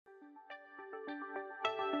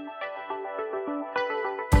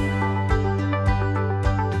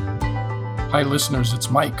Hi listeners, it's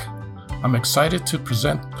Mike. I'm excited to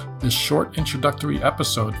present this short introductory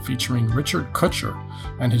episode featuring Richard Cutcher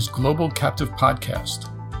and his Global Captive podcast.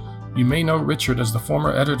 You may know Richard as the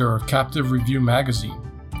former editor of Captive Review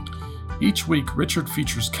magazine. Each week, Richard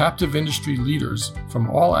features captive industry leaders from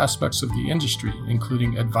all aspects of the industry,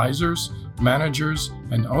 including advisors, managers,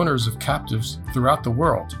 and owners of captives throughout the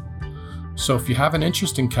world. So if you have an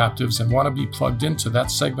interest in captives and want to be plugged into that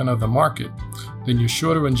segment of the market, then you're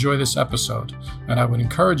sure to enjoy this episode, and I would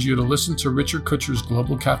encourage you to listen to Richard Cutcher's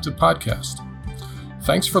Global Captive podcast.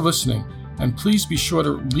 Thanks for listening, and please be sure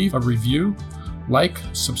to leave a review, like,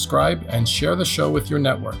 subscribe, and share the show with your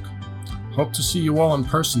network. Hope to see you all in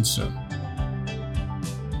person soon.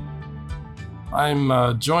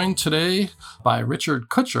 I'm joined today by Richard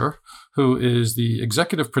Cutcher, who is the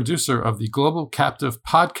executive producer of the Global Captive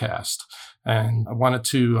podcast. And I wanted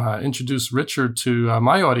to introduce Richard to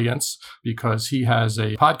my audience because he has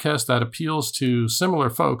a podcast that appeals to similar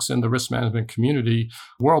folks in the risk management community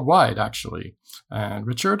worldwide, actually. And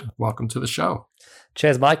Richard, welcome to the show.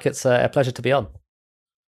 Cheers, Mike. It's a pleasure to be on.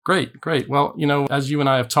 Great. Well, as you and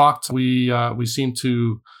I have talked, we seem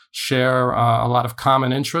to share a lot of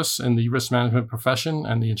common interests in the risk management profession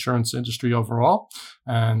and the insurance industry overall.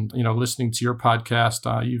 And, listening to your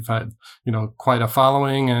podcast, you've had, quite a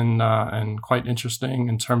following and quite interesting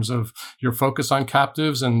in terms of your focus on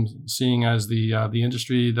captives and seeing as the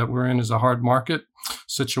industry that we're in is a hard market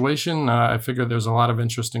situation. I figure there's a lot of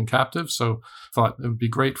interest in captives. So thought it would be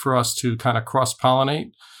great for us to kind of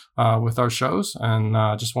cross-pollinate with our shows, and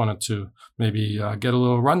just wanted to maybe get a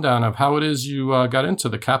little rundown of how it is you got into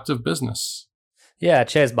the captive business. Yeah,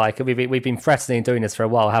 cheers, Mike. We've been threatening doing this for a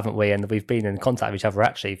while, haven't we? And we've been in contact with each other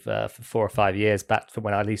actually for 4 or 5 years back from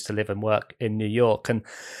when I used to live and work in New York. And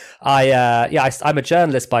I'm a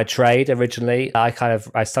journalist by trade originally.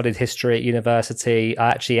 I studied history at university. I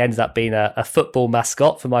actually ended up being a football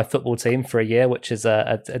mascot for my football team for a year, which is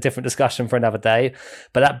a different discussion for another day.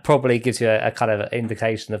 But that probably gives you a kind of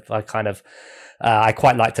indication of I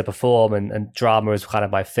quite like to perform, and drama is kind of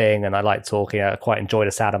my thing, and I like talking. I quite enjoy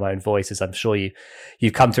the sound of my own voice, as I'm sure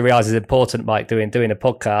you've come to realize is important, Mike, doing a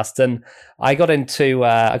podcast. And I got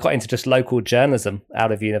into just local journalism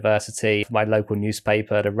out of university, my local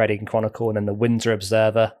newspaper, the Reading Chronicle, and then the Windsor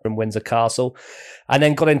Observer from Windsor Castle, and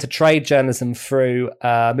then got into trade journalism through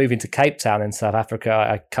moving to Cape Town in South Africa.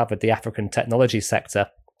 I covered the African technology sector,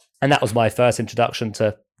 and that was my first introduction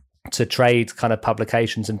to trade kind of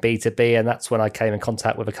publications and B2B. And that's when I came in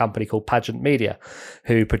contact with a company called Pageant Media,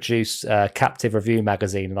 who produced Captive Review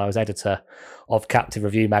magazine. And I was editor of Captive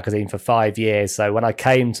Review magazine for 5 years. So when I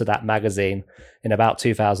came to that magazine in about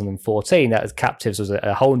 2014, captives was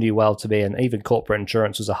a whole new world to me, and even corporate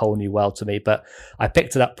insurance was a whole new world to me. But I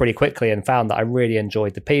picked it up pretty quickly and found that I really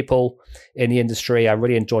enjoyed the people in the industry. I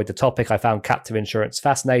really enjoyed the topic. I found captive insurance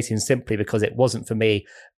fascinating simply because it wasn't for me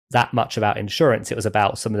that much about insurance. It was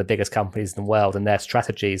about some of the biggest companies in the world and their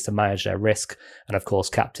strategies to manage their risk. And of course,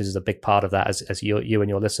 captives is a big part of that, as you and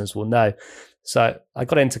your listeners will know. So I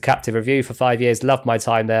got into Captive Review for 5 years, loved my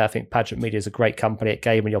time there. I think Pageant Media is a great company. It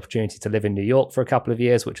gave me the opportunity to live in New York for a couple of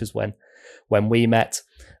years, which is when we met.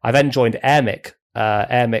 I then joined AIRMIC.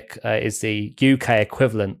 AIRMIC is the UK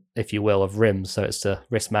equivalent, if you will, of RIMS. So it's the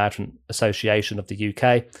Risk Management Association of the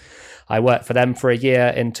UK. I worked for them for a year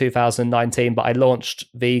in 2019, but I launched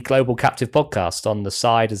the Global Captive podcast on the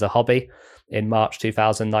side as a hobby in March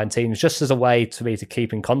 2019, just as a way to me to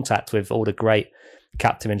keep in contact with all the great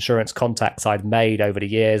captive insurance contacts I'd made over the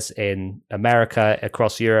years in America,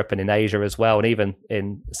 across Europe, and in Asia as well, and even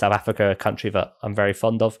in South Africa, a country that I'm very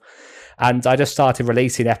fond of. And I just started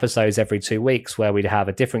releasing episodes every 2 weeks where we'd have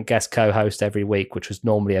a different guest co-host every week, which was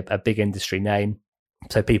normally a big industry name.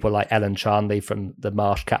 So people like Ellen Charnley from the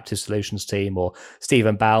Marsh Captive Solutions team, or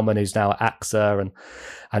Stephen Bauman, who's now at AXA,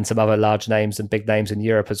 and some other large names and big names in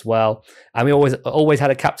Europe as well. And we always had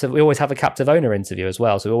a captive. We always have a captive owner interview as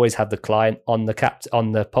well. So we always have the client on the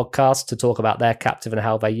podcast to talk about their captive and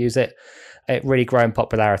how they use it. It really grew in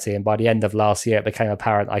popularity, and by the end of last year, it became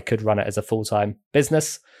apparent I could run it as a full-time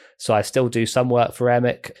business. So I still do some work for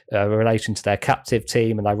AIRMIC in relation to their captive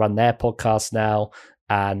team, and I run their podcast now,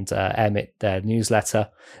 and AIRMIC, their newsletter.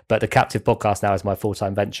 But the Captive podcast now is my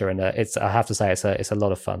full-time venture, and I have to say it's a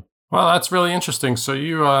lot of fun. Well, that's really interesting. So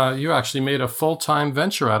you actually made a full-time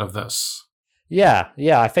venture out of this. Yeah.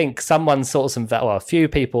 I think someone saw a few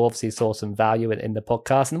people obviously saw some value in the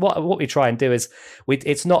podcast. And what we try and do is,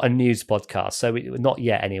 it's not a news podcast, so not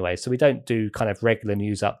yet anyway. So we don't do kind of regular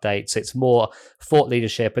news updates. It's more thought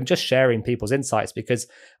leadership and just sharing people's insights, because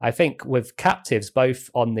I think with captives, both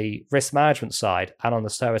on the risk management side and on the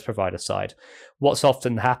service provider side, what's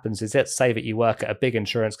often happens is, let's say that you work at a big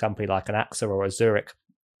insurance company like an AXA or a Zurich.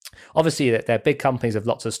 Obviously, they're big companies with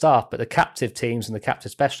lots of staff, but the captive teams and the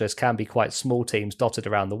captive specialists can be quite small teams dotted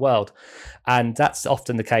around the world. And that's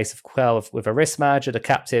often the case with a risk manager. The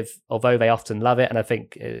captive, although they often love it, and I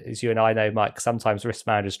think, as you and I know, Mike, sometimes risk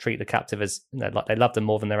managers treat the captive as, like they love them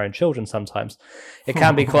more than their own children sometimes. It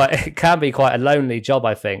can be quite a lonely job,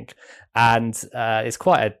 I think. And it's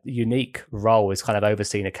quite a unique role, is kind of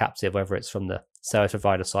overseeing a captive, whether it's from the service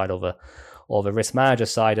provider side or the risk manager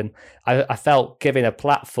side. And I felt giving a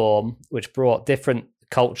platform which brought different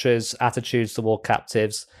cultures, attitudes toward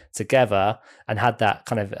captives together, and had that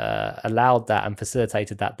kind of allowed that and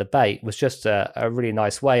facilitated that debate, was just a really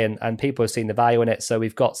nice way. And people have seen the value in it. So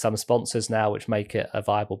we've got some sponsors now which make it a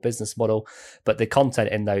viable business model, but the content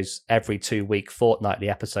in those every 2-week fortnightly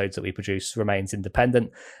episodes that we produce remains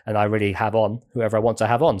independent. And I really have on whoever I want to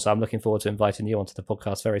have on. So I'm looking forward to inviting you onto the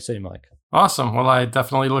podcast very soon, Mike. Awesome. Well, I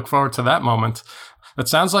definitely look forward to that moment. It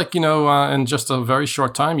sounds like, in just a very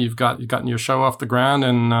short time, you've gotten your show off the ground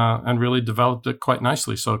and really developed it quite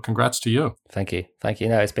nicely. So congrats to you. Thank you.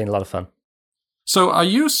 No, it's been a lot of fun. So are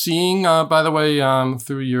you seeing, by the way,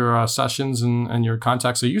 through your sessions and your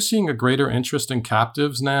contacts, are you seeing a greater interest in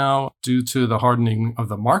captives now due to the hardening of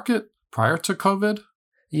the market prior to COVID?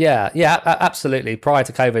 Yeah, absolutely. Prior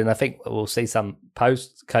to COVID, and I think we'll see some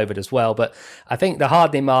post-COVID as well. But I think the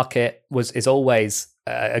hardening market is always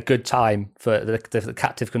a good time for the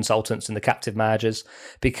captive consultants and the captive managers,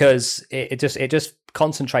 because it just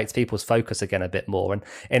concentrates people's focus again a bit more. And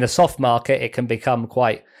in a soft market, it can become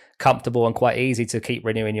quite comfortable and quite easy to keep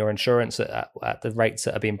renewing your insurance at the rates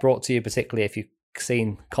that are being brought to you, particularly if you've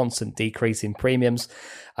seen constant decrease in premiums.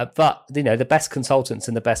 But the best consultants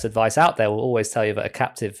and the best advice out there will always tell you that a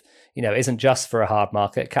captive isn't just for a hard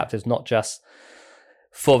market. Captive's not just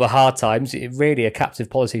for the hard times. Really, a captive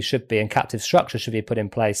policy should be, and captive structure should be put in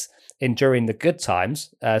place during the good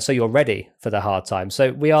times, so you're ready for the hard times.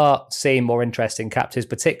 So we are seeing more interest in captives,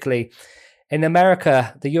 particularly in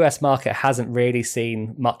America. The US market hasn't really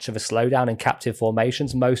seen much of a slowdown in captive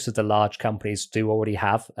formations. Most of the large companies do already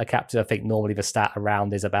have a captive. I think normally the stat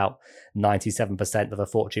around is about 97% of the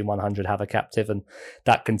Fortune 100 have a captive, and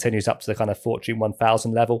that continues up to the kind of Fortune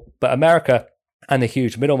 1000 level. But America, and the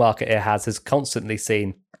huge middle market it has constantly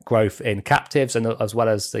seen growth in captives, and as well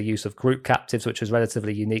as the use of group captives, which is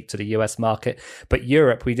relatively unique to the US market. But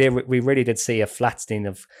Europe, we really did see a flattening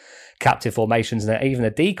of captive formations, and even a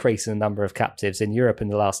decrease in the number of captives in Europe in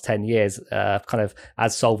the last 10 years. Kind of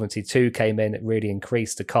as Solvency II came in, it really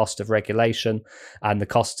increased the cost of regulation and the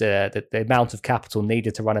cost, the amount of capital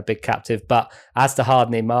needed to run a big captive. But as the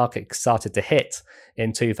hardening market started to hit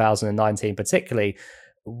in 2019 particularly,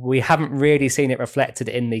 we haven't really seen it reflected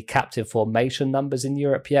in the captive formation numbers in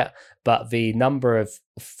Europe yet, but the number of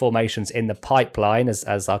formations in the pipeline,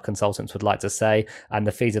 as our consultants would like to say, and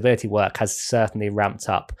the feasibility work has certainly ramped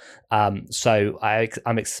up. So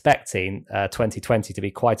I'm expecting 2020 to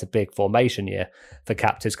be quite a big formation year for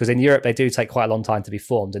captives, because in Europe they do take quite a long time to be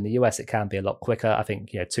formed. In the US it can be a lot quicker. I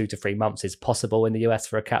think 2 to 3 months is possible in the US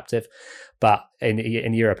for a captive, but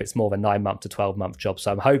in Europe it's more of a 9-month to 12-month job.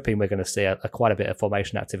 So I'm hoping we're going to see quite a bit of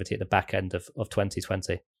formation activity at the back end of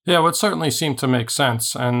 2020. Yeah, well, it certainly seemed to make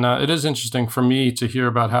sense. And it is interesting for me to hear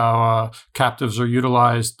about how captives are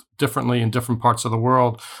utilized differently in different parts of the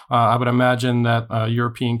world. I would imagine that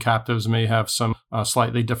European captives may have some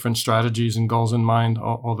slightly different strategies and goals in mind,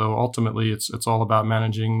 although ultimately it's all about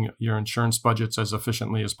managing your insurance budgets as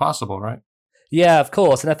efficiently as possible, right? Yeah, of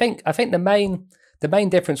course. And I think the main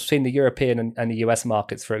difference between the European and the US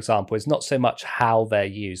markets, for example, is not so much how they're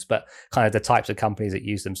used, but kind of the types of companies that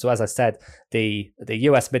use them. So as I said, the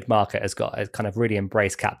US mid-market has kind of really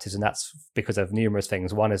embraced captives, and that's because of numerous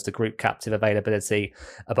things. One is the group captive availability,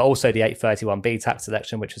 but also the 831B tax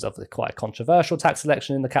selection, which is obviously quite a controversial tax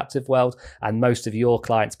selection in the captive world. And most of your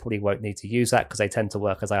clients probably won't need to use that because they tend to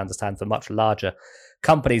work, as I understand, for much larger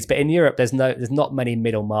companies. But in Europe, there's not many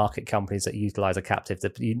middle market companies that utilize a captive.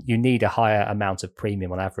 You need a higher amount of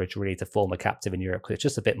premium on average really to form a captive in Europe, because it's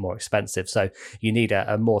just a bit more expensive. So you need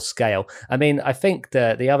a more scale. I mean, I think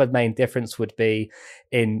the other main difference would be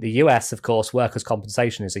in the US, of course, workers'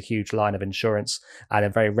 compensation is a huge line of insurance and a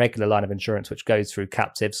very regular line of insurance which goes through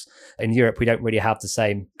captives. In Europe, we don't really have the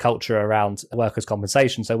same culture around workers'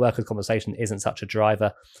 compensation. So workers' compensation isn't such a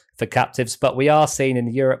driver for captives. But we are seeing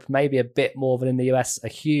in Europe, maybe a bit more than in the US, a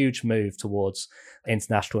huge move towards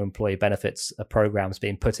international employee benefits programs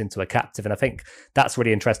being put into a captive. And I think that's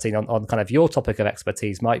really interesting on kind of your topic of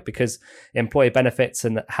expertise, Mike, because employee benefits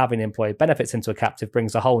and having employee benefits into a captive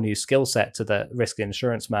brings a whole new skill set to the risk and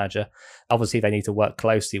insurance manager. Obviously, they need to work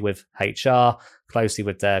closely with HR, closely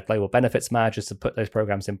with their global benefits managers to put those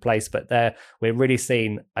programs in place. But we're really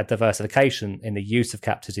seeing a diversification in the use of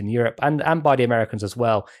captives in Europe and by the Americans as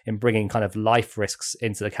well, in bringing kind of life risks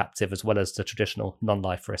into the captive as well as the traditional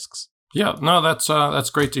non-life risks. Yeah, no, that's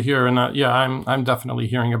great to hear, and I'm definitely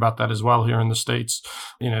hearing about that as well here in the States.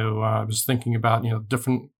 I was thinking about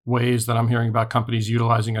different ways that I'm hearing about companies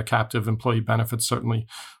utilizing a captive. Employee benefits certainly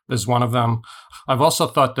is one of them. I've also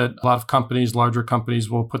thought that a lot of companies, larger companies,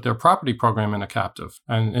 will put their property program in a captive,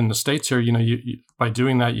 and in the States here, you by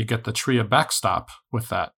doing that, you get the TRIA backstop with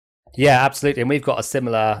that. Yeah, absolutely. And we've got a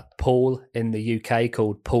similar pool in the UK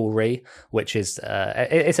called Pool Re, which is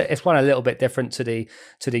it's one a little bit different to the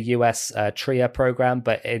US TRIA program,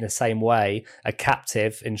 but in the same way, a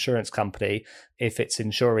captive insurance company, if it's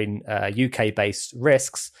insuring UK-based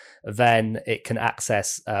risks, then it can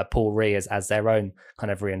access Pool Re as their own kind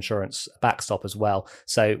of reinsurance backstop as well.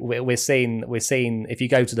 So we're seeing if you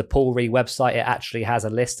go to the Pool Re website, it actually has a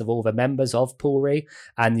list of all the members of Pool Re,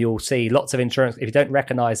 and you'll see lots of insurance. If you don't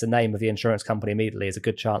recognize the name of the insurance company immediately, there's a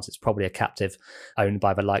good chance it's probably a captive owned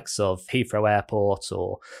by the likes of Heathrow Airport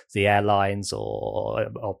or the airlines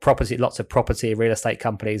or property. Lots of property real estate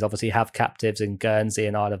companies obviously have captives in Guernsey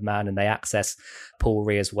and Isle of Man, and they access Pool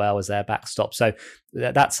Re as well as their backstop. So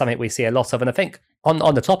that's something we see a lot of. And I think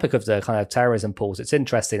on the topic of the kind of terrorism pools, it's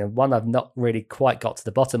interesting, and one I've not really quite got to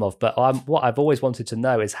the bottom of, but what I've always wanted to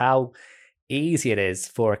know is how easy it is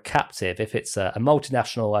for a captive, if it's a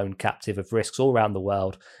multinational owned captive of risks all around the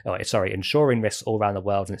world, insuring risks all around the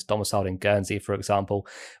world, and it's domiciled in Guernsey, for example.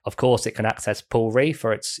 Of course, it can access Pool Re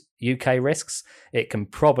for its UK risks. It can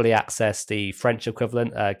probably access the French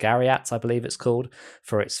equivalent, Gariat, I believe it's called,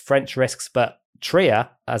 for its French risks. But TRIA,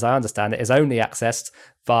 as I understand it, is only accessed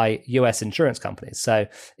by US insurance companies. So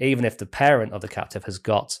even if the parent of the captive has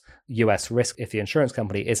got US risk, if the insurance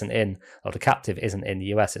company isn't in, or the captive isn't in the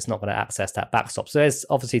US, it's not going to access that backstop. So there's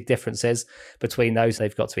obviously differences between those.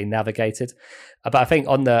 They've got to be navigated. But I think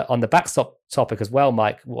on the backstop topic as well,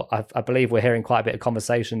 Mike, I believe we're hearing quite a bit of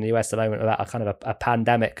conversation in the US at the moment about a kind of a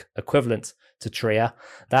pandemic equivalent to TRIA.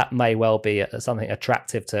 That may well be something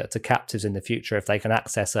attractive to captives in the future if they can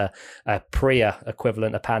access a PRIA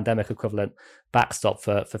equivalent, a pandemic equivalent backstop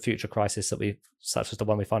for future crises such as the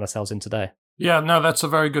one we find ourselves in today. Yeah, no, that's a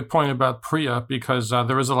very good point about PRIA, because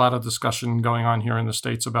there is a lot of discussion going on here in the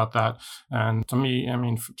States about that. And to me, I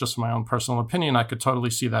mean, just my own personal opinion, I could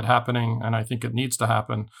totally see that happening, and I think it needs to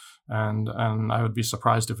happen. And I would be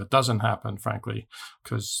surprised if it doesn't happen, frankly,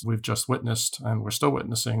 because we've just witnessed, and we're still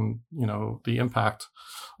witnessing, the impact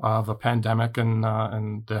of a pandemic, and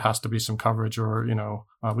there has to be some coverage, or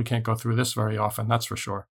we can't go through this very often. That's for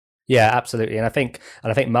sure. Yeah, absolutely. And I think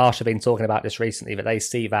Marsh have been talking about this recently, that they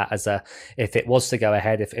see that as if it was to go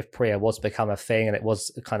ahead, if PRIA was to become a thing and it was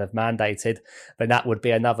kind of mandated, then that would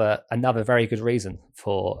be another very good reason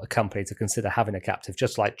for a company to consider having a captive.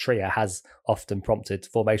 Just like TRIA has often prompted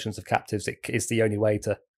formations of captives, it is the only way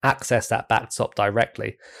to access that backstop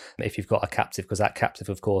directly if you've got a captive, because that captive,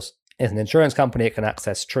 of course, is an insurance company. It can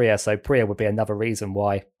access TRIA. So PRIA would be another reason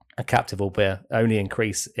why a captive will be only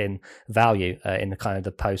increase in value in the kind of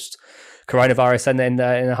the post-coronavirus and in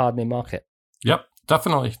a hardening market. Yep,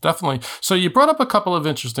 definitely. So you brought up a couple of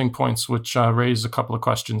interesting points, which raised a couple of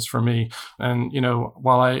questions for me. And,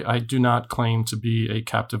 while I do not claim to be a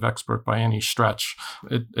captive expert by any stretch,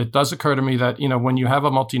 it does occur to me that, when you have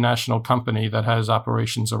a multinational company that has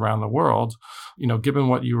operations around the world, given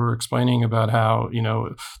what you were explaining about how,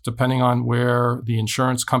 depending on where the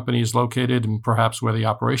insurance company is located and perhaps where the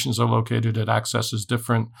operations are located, it accesses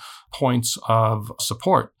different points of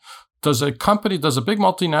support. Does a big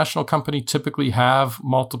multinational company typically have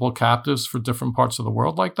multiple captives for different parts of the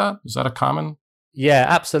world like that? Is that a common Yeah,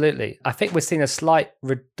 absolutely. I think we're seeing a slight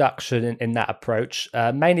reduction in that approach,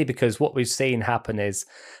 mainly because what we've seen happen is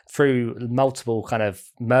through multiple kind of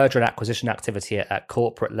merger and acquisition activity at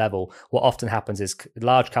corporate level, what often happens is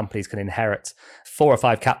large companies can inherit 4 or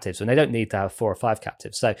 5 captives, and they don't need to have 4 or 5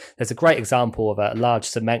 captives. So there's a great example of a large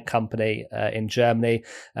cement company in Germany.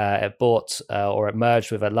 It bought or it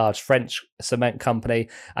merged with a large French cement company,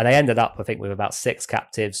 and they ended up, I think, with about 6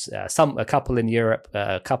 captives, a couple in Europe,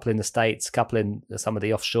 a couple in the States, a couple in some of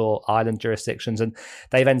the offshore island jurisdictions, and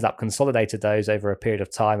they've ended up consolidated those over a period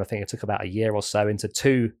of time. I think it took about a year or so into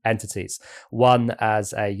 2 entities, one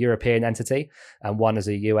as a European entity and one as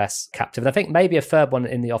a US captive. And I think maybe a third one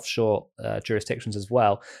in the offshore jurisdictions as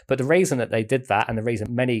well. But the reason that they did that, and the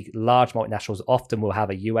reason many large multinationals often will have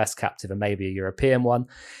a US captive and maybe a European one,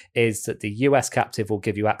 is that the US captive will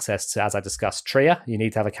give you access to, as I discussed, TRIA. You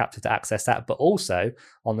need to have a captive to access that, but also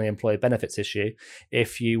on the employee benefits issue,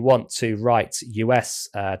 if you want to write US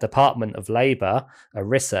Department of Labor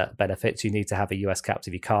ERISA benefits, you need to have a US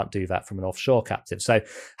captive. You can't do that from an offshore captive. So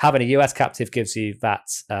having a US captive gives you that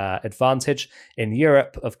advantage. In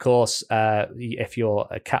Europe, of course, if you're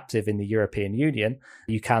a captive in the European Union,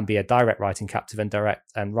 you can be a direct writing captive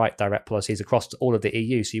and write direct policies across all of the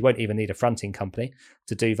EU. So you won't even need a fronting company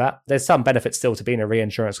to do that. There's some benefits still to being a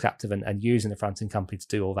reinsurance captive and using the fronting company to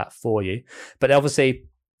do all that for you. But obviously,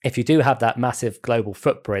 if you do have that massive global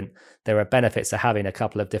footprint, there are benefits to having a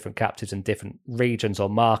couple of different captives in different regions or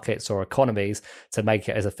markets or economies to make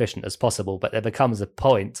it as efficient as possible. But there becomes a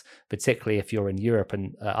point, particularly if you're in Europe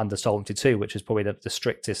and under Solvency II, which is probably the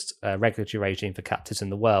strictest regulatory regime for captives in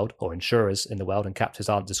the world, or insurers in the world, and captives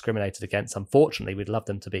aren't discriminated against. Unfortunately, we'd love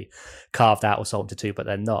them to be carved out of Solvency II, but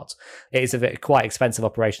they're not. It is a quite expensive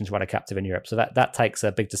operation to run a captive in Europe. So that takes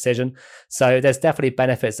a big decision. So there's definitely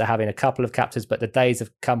benefits to having a couple of captives, but the days of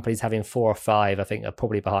companies having 4 or 5, I think, are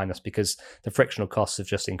probably behind us because the frictional costs have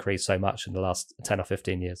just increased so much in the last 10 or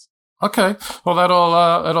 15 years. Okay. Well, that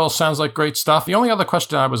all sounds like great stuff. The only other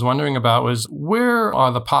question I was wondering about was, where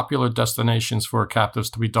are the popular destinations for captives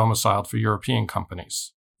to be domiciled for European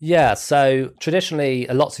companies? Yeah, so traditionally,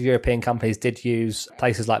 lots of European companies did use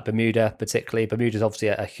places like Bermuda, particularly. Bermuda is obviously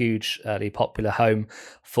a hugely popular home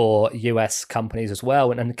for US companies as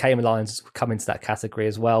well, and Cayman Islands come into that category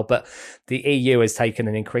as well. But the EU has taken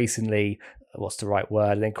an increasingly,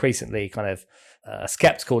 kind of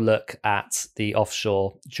skeptical look at the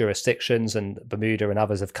offshore jurisdictions, and Bermuda and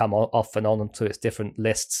others have come off and on to its different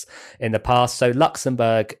lists in the past. So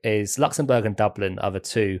Luxembourg and Dublin are the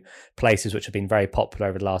 2 places which have been very popular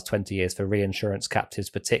over the last 20 years for reinsurance captives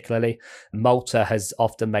particularly. Malta has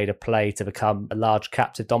often made a play to become a large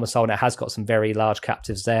captive domicile, and it has got some very large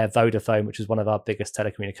captives there. Vodafone, which is one of our biggest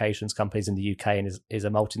telecommunications companies in the UK and is a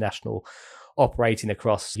multinational operating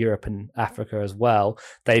across Europe and Africa as well.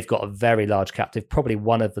 They've got a very large captive, probably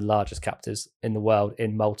one of the largest captives in the world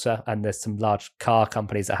in Malta. And there's some large car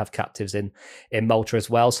companies that have captives in Malta as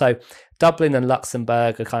well. So Dublin and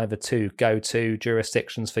Luxembourg are kind of the 2 go-to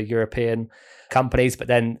jurisdictions for European companies. But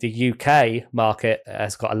then the UK market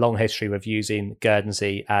has got a long history of using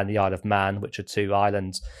Guernsey and the Isle of Man, which are 2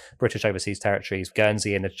 islands, British overseas territories.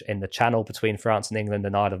 Guernsey in the Channel between France and England,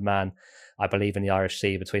 and Isle of Man, I believe, in the Irish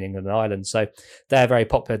Sea between England and Ireland. So they're very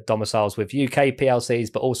popular domiciles with UK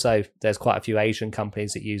PLCs, but also there's quite a few Asian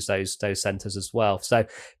companies that use those centres as well. So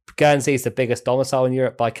Guernsey is the biggest domicile in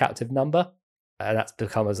Europe by captive number. And that's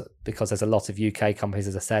because there's a lot of UK companies,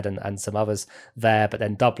 as I said, and some others there. But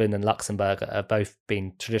then Dublin and Luxembourg are both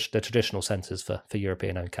been the traditional centres for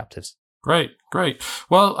European-owned captives. Great.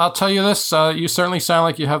 Well, I'll tell you this, you certainly sound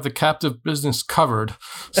like you have the captive business covered.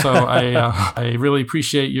 So I really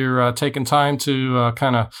appreciate your taking time to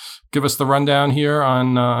kind of give us the rundown here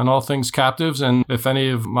on all things captives. And if any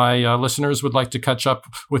of my listeners would like to catch up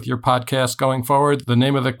with your podcast going forward, the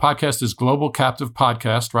name of the podcast is Global Captive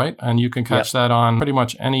Podcast, right? And you can catch that on pretty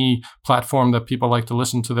much any platform that people like to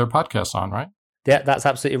listen to their podcasts on, right? Yeah, that's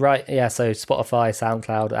absolutely right. Yeah, so Spotify,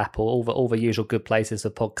 SoundCloud, Apple, all the usual good places for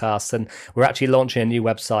podcasts. And we're actually launching a new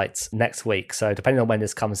website next week. So depending on when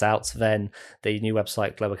this comes out, then the new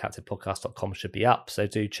website, globalcaptivepodcast.com, should be up. So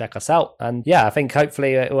do check us out. And yeah, I think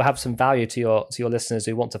hopefully it will have some value to your listeners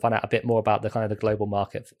who want to find out a bit more about the kind of the global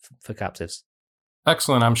market for captives.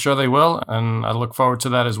 Excellent. I'm sure they will. And I look forward to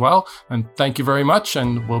that as well. And thank you very much.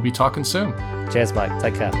 And we'll be talking soon. Cheers, Mike.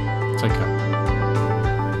 Take care. Take care.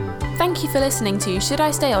 Thank you for listening to Should I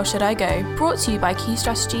Stay or Should I Go? Brought to you by Key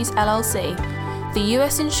Strategies LLC, the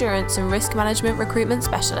US insurance and risk management recruitment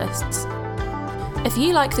specialists. If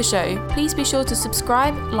you like the show, please be sure to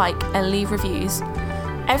subscribe, like, and leave reviews.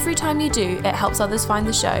 Every time you do, it helps others find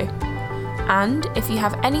the show. And if you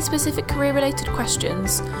have any specific career-related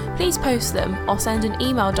questions, please post them or send an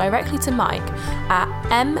email directly to Mike at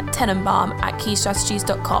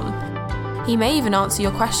mtenenbaum@keystrategies.com. He may even answer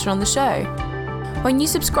your question on the show. When you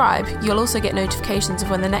subscribe, you'll also get notifications of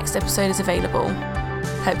when the next episode is available.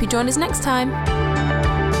 Hope you join us next time.